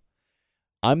football,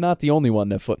 I'm not the only one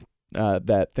that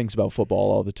thinks about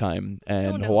football all the time,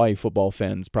 and Hawaii football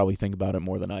fans probably think about it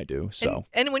more than I do. So,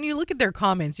 and when you look at their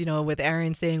comments, with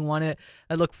Aaron saying I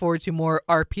look forward to more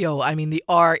RPO. I mean, the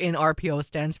R in RPO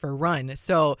stands for run,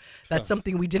 so that's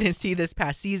something we didn't see this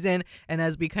past season. And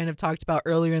as we kind of talked about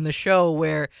earlier in the show,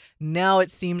 where now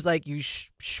it seems like you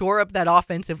shore up that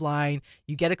offensive line,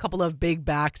 you get a couple of big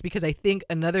backs, because I think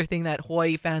another thing that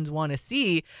Hawaii fans want to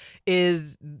see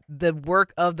is the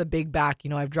work of the big back.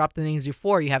 I've dropped the names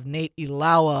before. You have Nate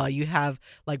Ilawa, you have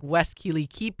like Wes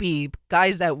Keeley-Kipi,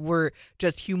 guys that were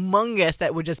just humongous,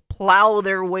 that would just plow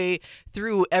their way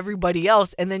through everybody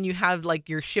else. And then you have like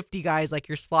your shifty guys, like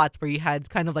your slots, where you had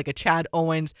kind of like a Chad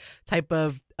Owens type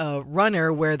of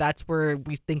runner, where that's where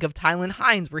we think of Tylen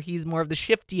Hines, where he's more of the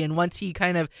shifty, and once he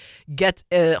kind of gets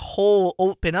a hole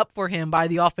open up for him by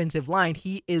the offensive line,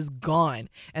 he is gone.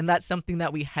 And that's something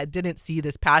that we didn't see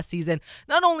this past season,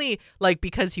 not only like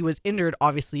because he was injured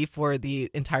obviously for the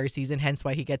entire season, hence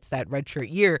why he gets that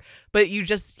redshirt year, but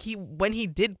when he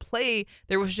did play,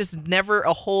 there was just never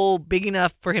a hole big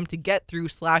enough for him to get through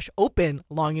 / open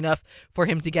long enough for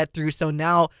him to get through. So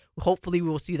now hopefully we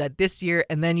will see that this year,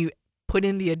 and then you put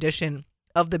in the addition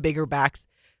of the bigger backs,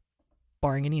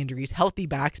 barring any injuries, healthy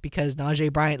backs, because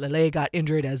Najee Bryant-Lele got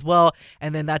injured as well.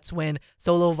 And then that's when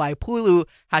Solo Vaipulu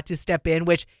had to step in,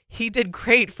 which he did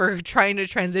great for trying to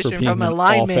transition from a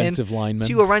lineman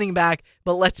to a running back.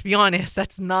 But let's be honest,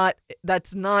 that's not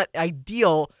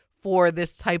ideal for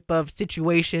this type of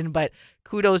situation. But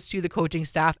kudos to the coaching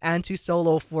staff and to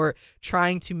Solo for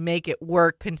trying to make it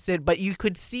work. But you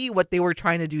could see what they were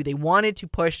trying to do. They wanted to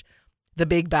push the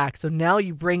big back. So now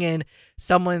you bring in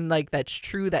someone like that's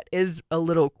true, that is a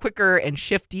little quicker and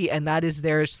shifty, and that is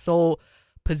their sole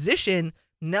position.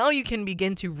 Now you can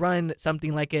begin to run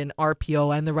something like an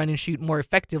RPO and the run and shoot more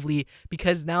effectively,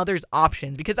 because now there's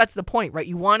options, because that's the point, right?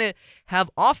 You want to have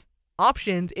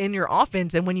options in your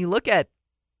offense. And when you look at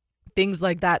things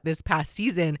like that this past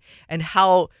season and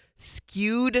how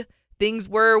skewed things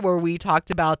were, where we talked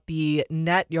about the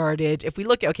net yardage. If we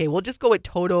look at, we'll just go with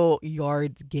total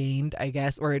yards gained, I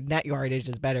guess, or net yardage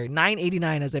is better.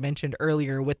 989, as I mentioned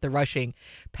earlier, with the rushing.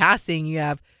 Passing, you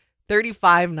have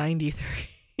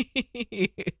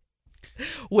 3593,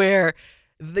 where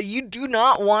you do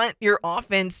not want your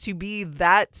offense to be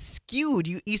that skewed.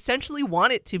 You essentially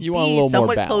want it to be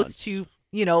somewhat close to,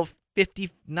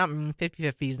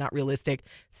 50-50 is not realistic,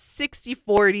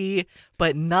 60-40,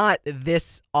 but not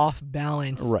this off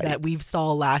balance that we've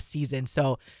saw last season.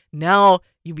 So now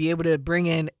you'll be able to bring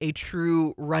in a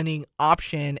true running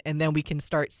option, and then we can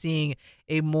start seeing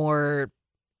a more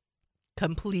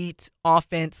complete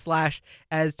offense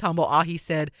 / as Tombo Ahi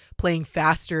said, playing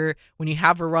faster. When you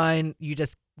have a run, you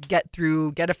just get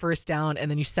through, get a first down,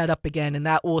 and then you set up again, and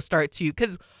that will start to,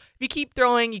 because if you keep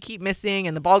throwing, you keep missing,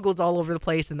 and the ball goes all over the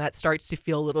place, and that starts to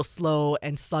feel a little slow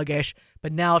and sluggish.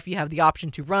 But now if you have the option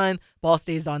to run, ball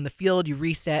stays on the field, you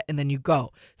reset, and then you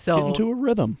go. So get into a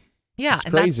rhythm. Yeah, it's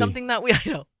and crazy. That's something that I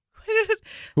know.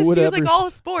 Who would seems like all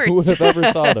sports. Who would have ever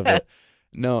thought of it?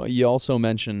 No, you also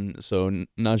mentioned,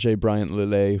 Najee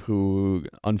Bryant-Lele, who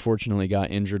unfortunately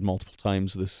got injured multiple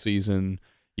times this season.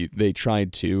 They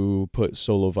tried to put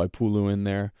Solo Vaipulu in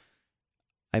there.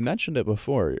 I mentioned it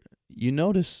before. You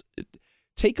notice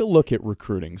take a look at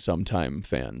recruiting sometime,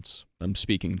 fans. I'm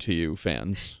speaking to you,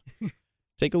 fans.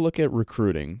 Take a look at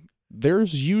recruiting.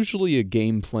 There's usually a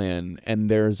game plan and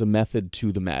there's a method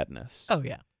to the madness. Oh,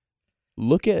 yeah.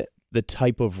 Look at the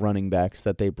type of running backs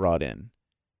that they brought in.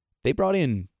 They brought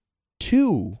in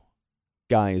 2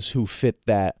 guys who fit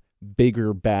that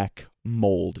bigger back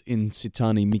mold in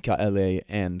Sitani Mikaele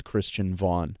and Christian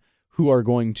Vaughn, who are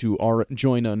going to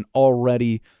join an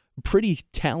already pretty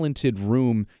talented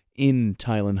room in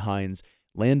Tylan Hines.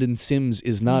 Landon Sims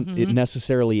is not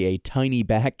necessarily a tiny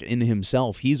back in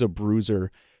himself. He's a bruiser.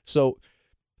 So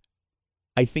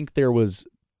I think there was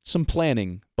some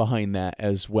planning behind that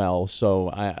as well. So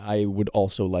I would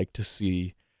also like to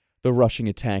see the rushing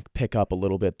attack pick up a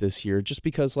little bit this year, just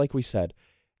because, like we said,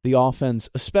 the offense,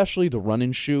 especially the run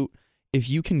and shoot, if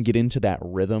you can get into that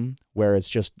rhythm where it's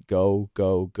just go,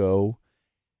 go, go,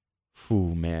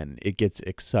 whew, man, it gets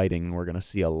exciting. We're going to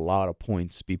see a lot of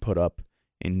points be put up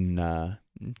in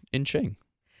Ching.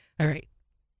 All right.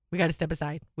 We got to step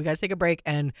aside. We got to take a break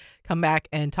and come back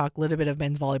and talk a little bit of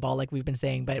men's volleyball like we've been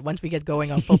saying. But once we get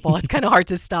going on football, it's kind of hard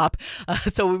to stop.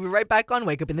 So we'll be right back on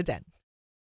Wake Up in the Den.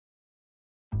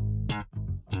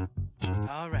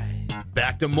 All right.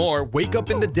 Back to more Wake Up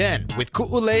in the Den with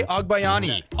Ku'ulei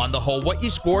Agbayani on the Hawaii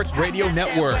Sports Radio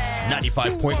Network,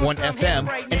 95.1 FM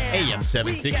and AM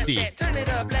 760.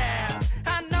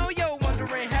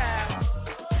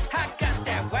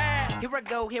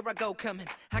 Here I go, coming.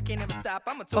 I can't ever stop.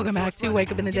 Welcome back to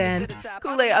Wake Up in the Den.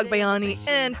 Ku'ulei Agbayani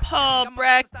and Paul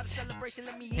Brecht.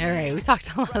 All right, we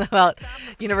talked a lot about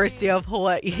University of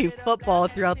Hawaii football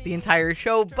throughout the entire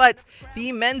show, but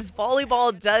the men's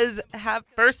volleyball does have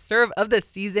first serve of the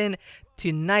season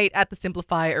tonight at the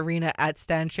Simplify Arena at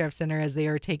Stan Sheriff Center as they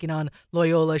are taking on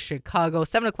Loyola Chicago,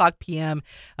 7 o'clock p.m.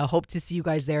 I hope to see you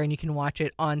guys there, and you can watch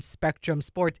it on Spectrum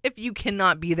Sports. If you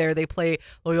cannot be there, they play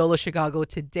Loyola Chicago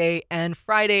today and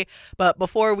Friday. But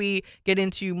before we get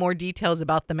into more details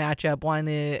about the matchup, want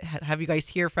to have you guys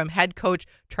hear from head coach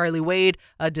Charlie Wade.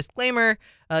 A disclaimer,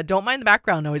 don't mind the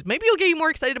background noise. Maybe it'll get you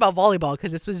more excited about volleyball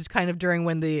because this was kind of during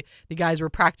when the guys were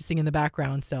practicing in the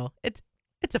background. So it's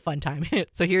a fun time.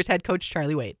 So here's head coach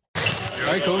Charlie Wade. All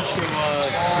right, Coach. So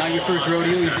not your first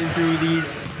rodeo. You've been through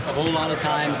these a whole lot of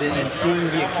times, and seeing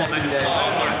the excitement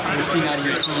that you're seeing out of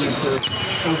your team for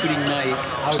opening night,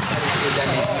 how excited does that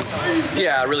make you?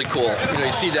 Yeah, really cool.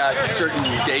 You see that certain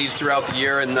days throughout the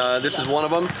year, and this is one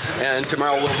of them, and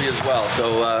tomorrow will be as well.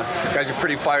 So guys are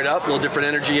pretty fired up, a little different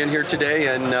energy in here today,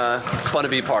 and it's fun to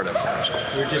be a part of.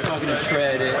 We were just talking to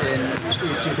Tread, and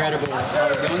it's incredible how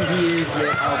young he is,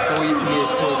 yet how poised he is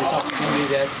for this opportunity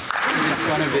that is in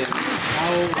front of him.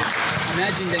 How,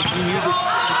 imagine that he knew this was a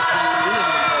possibility,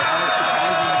 but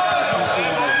how surprising to see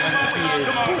someone as young as he is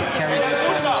carry this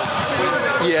kind of...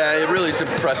 Yeah, it really is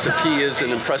impressive. He is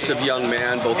an impressive young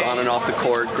man, both on and off the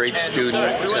court. Great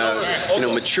student,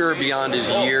 mature beyond his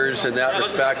years in that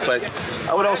respect. But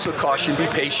I would also caution: be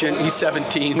patient. He's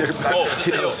 17.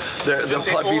 There'll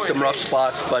probably be some rough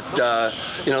spots, but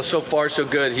so far so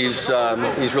good. He's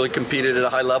really competed at a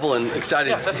high level, and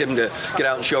excited for him to get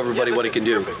out and show everybody what he can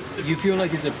do. Do you feel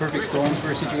like it's a perfect storm for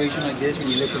a situation like this when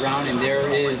you look around and there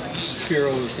is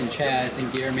Spiros and Chaz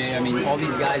and Guillerme? I mean, all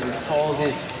these guys with all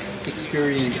this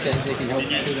experience that they can help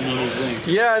take them over the wing.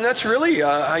 Yeah, and that's really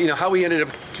how we ended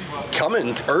up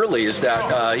coming early is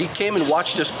that he came and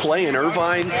watched us play in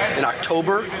Irvine in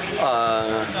October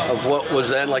of what was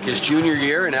then like his junior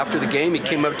year, and after the game he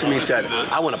came up to me and said,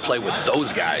 I want to play with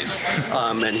those guys,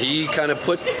 and he kind of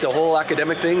put the whole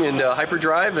academic thing into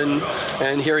hyperdrive,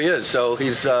 and here he is. So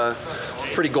he's a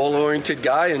pretty goal-oriented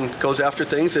guy and goes after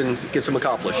things and gets them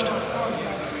accomplished.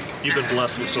 You've been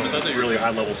blessed with some really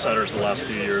high-level setters the last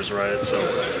few years, right? So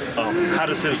how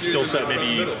does his skill set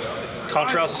maybe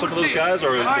contrast with some of those guys,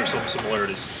 or are there some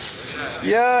similarities?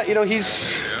 Yeah,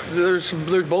 there's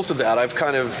both of that. I've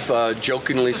kind of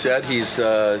jokingly said he's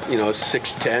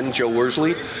 6'10", Joe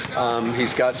Worsley.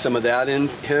 He's got some of that in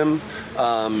him.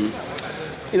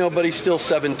 But he's still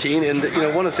 17, and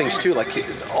one of the things too, like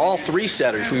all three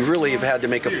setters, we really have had to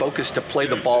make a focus to play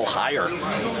the ball higher.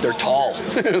 They're tall.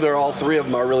 They're all three of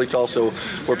them are really tall, so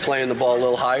we're playing the ball a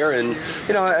little higher. And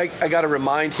I got to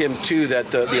remind him too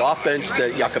that the offense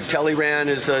that Jakob Telly ran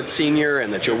as a senior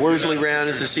and that Joe Worsley ran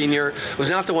as a senior was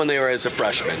not the one they were as a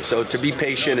freshman. So to be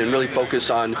patient and really focus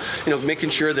on making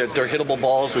sure that they're hittable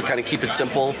balls, we kind of keep it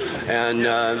simple, and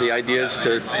the idea is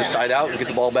to side out and get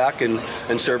the ball back and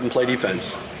serve and play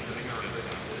defense.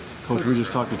 Coach, we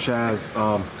just talked to Chaz.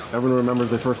 Everyone remembers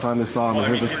the first time they saw him, and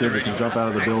here's this kid that can jump out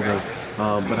of the building.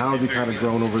 But how has he kind of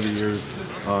grown over the years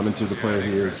into the player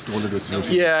he is going into this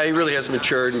situation? Yeah, he really has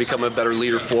matured and become a better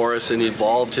leader for us, and he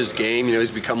evolved his game. You know,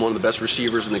 he's become one of the best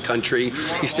receivers in the country.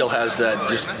 He still has that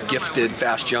just gifted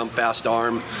fast jump, fast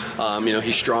arm. You know,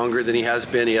 he's stronger than he has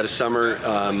been. He had a summer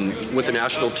with the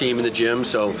national team in the gym,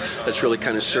 so that's really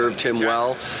kind of served him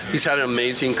well. He's had an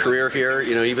amazing career here.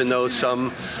 You know, even though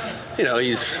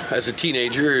he's, as a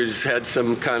teenager, he's had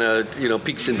some kind of,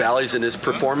 peaks and valleys in his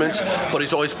performance, but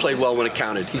he's always played well when it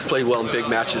counted. He's played well in big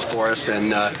matches for us,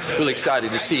 and really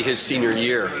excited to see his senior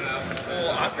year.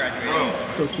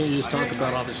 Coach, can you just talk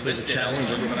about, obviously, the challenge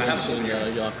of replacing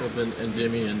Jakob and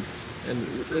Demi, and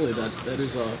really that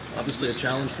is obviously a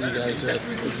challenge for you guys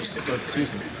as you start the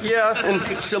season. Yeah,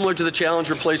 and similar to the challenge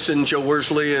replacing Joe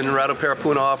Worsley and Rado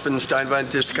Parapunov and Steinveit,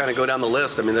 just kind of go down the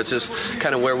list. I mean, that's just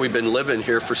kind of where we've been living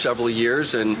here for several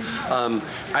years, and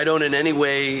I don't in any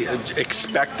way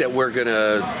expect that we're going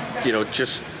to,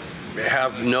 just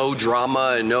have no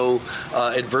drama and no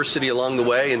adversity along the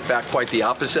way. In fact, quite the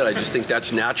opposite. I just think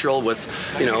that's natural with,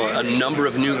 a number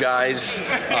of new guys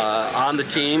on the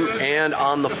team and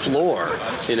on the floor,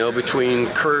 between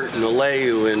Kurt and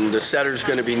Aleu, and the setter's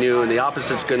going to be new and the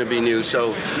opposite's going to be new.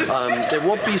 So it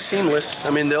won't be seamless. I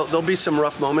mean, there'll be some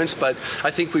rough moments, but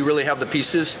I think we really have the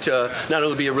pieces to not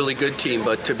only be a really good team,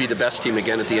 but to be the best team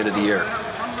again at the end of the year.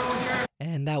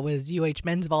 And that was UH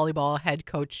men's volleyball head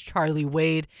coach Charlie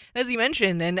Wade. As he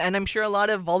mentioned, and I'm sure a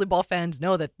lot of volleyball fans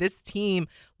know, that this team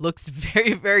looks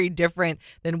very, very different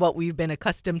than what we've been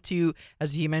accustomed to.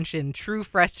 As he mentioned, true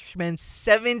freshman,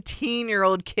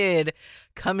 17-year-old kid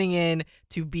coming in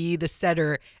to be the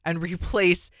setter and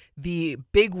replace the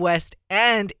Big West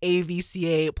and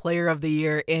AVCA Player of the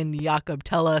Year in Jakob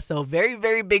Tella. So very,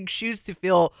 very big shoes to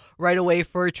fill right away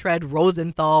for Tread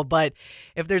Rosenthal. But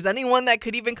if there's anyone that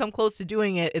could even come close to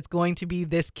doing it, it's going to be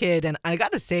this kid. And I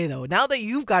got to say, though, now that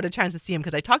you've got a chance to see him,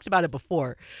 because I talked about it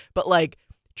before, but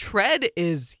Tread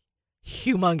is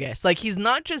humongous. He's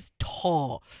not just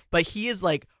tall, but he is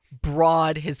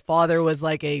broad. His father was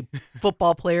a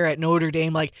football player at Notre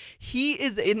Dame. He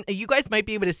is in, you guys might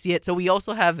be able to see it. So we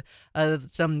also have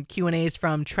some Q&As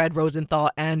from Tread Rosenthal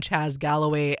and Chaz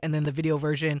Galloway, and then the video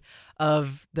version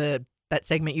of that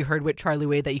segment you heard with Charlie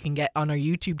Wade that you can get on our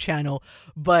YouTube channel.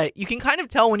 But you can kind of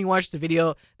tell when you watch the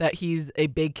video that he's a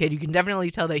big kid. You can definitely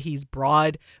tell that he's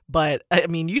broad, but I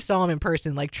mean, you saw him in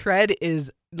person. Tread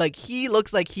is he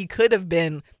looks like he could have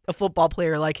been a football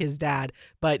player like his dad,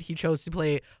 but he chose to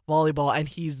play volleyball, and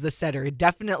he's the setter.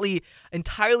 Definitely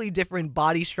entirely different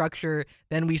body structure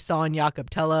than we saw in Jakob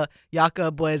Tella.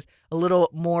 Jakob was a little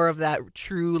more of that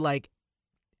true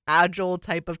agile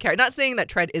type of character. Not saying that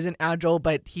Tread isn't agile,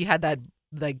 but he had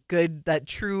that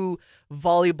true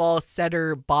volleyball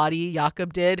setter body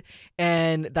Jakob did,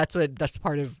 and that's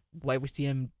part of why we see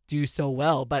him do so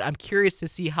well. But I'm curious to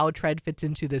see how Tread fits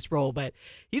into this role. But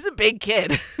he's a big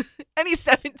kid and he's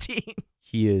 17.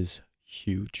 He is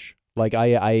huge.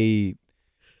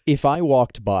 If I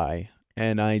walked by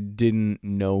and I didn't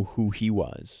know who he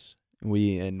was,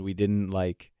 we didn't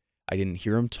I didn't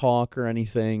hear him talk or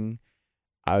anything,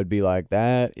 I would be like,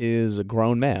 that is a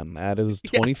grown man. That is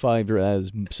 25,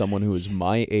 as someone who is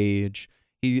my age.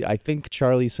 I think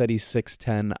Charlie said he's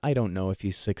 6'10". I don't know if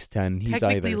he's 6'10". He's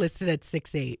technically listed at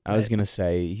 6'8". I was going to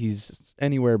say he's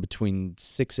anywhere between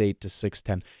 6'8" to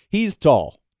 6'10". He's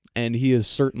tall, and he is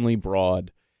certainly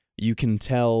broad. You can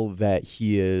tell that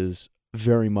he is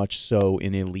very much so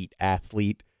an elite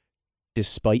athlete,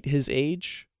 despite his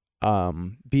age,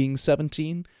 being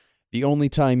 17. The only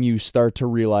time you start to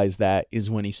realize that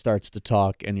is when he starts to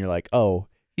talk, and you're like, oh,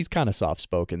 he's kind of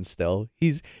soft-spoken still.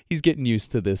 He's getting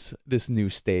used to this new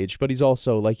stage, but he's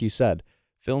also, like you said,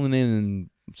 filling in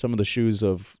some of the shoes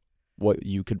of what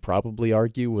you could probably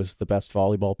argue was the best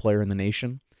volleyball player in the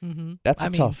nation. Mm-hmm. That's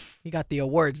tough. He got the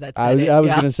awards. I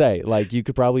was going to say, you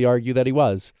could probably argue that he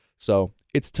was. So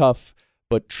it's tough,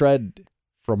 but Tread,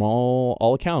 from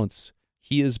all accounts,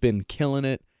 he has been killing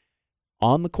it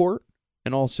on the court,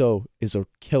 and also is a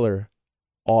killer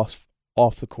off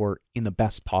the court in the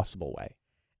best possible way.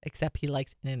 Except he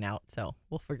likes In-N-Out, so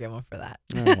we'll forgive him for that.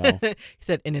 Oh, well. He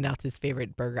said In-N-Out's his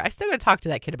favorite burger. I still got to talk to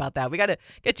that kid about that. We got to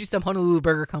get you some Honolulu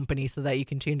Burger Company so that you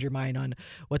can change your mind on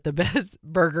what the best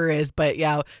burger is. But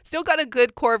yeah, still got a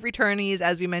good core of returnees.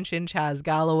 As we mentioned, Chaz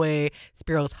Galloway,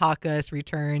 Spiros Hakas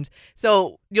returns.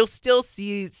 So you'll still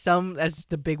see some, as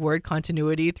the big word,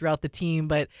 continuity throughout the team.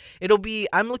 But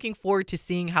I'm looking forward to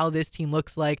seeing how this team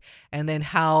looks like, and then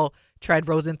how Tread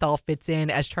Rosenthal fits in,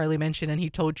 as Charlie mentioned. And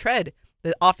he told Tread,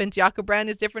 the offense Jakob ran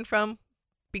is different from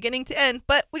beginning to end.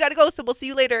 But we got to go, so we'll see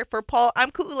you later. For Paul,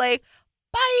 I'm Ku'ule.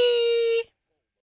 Bye!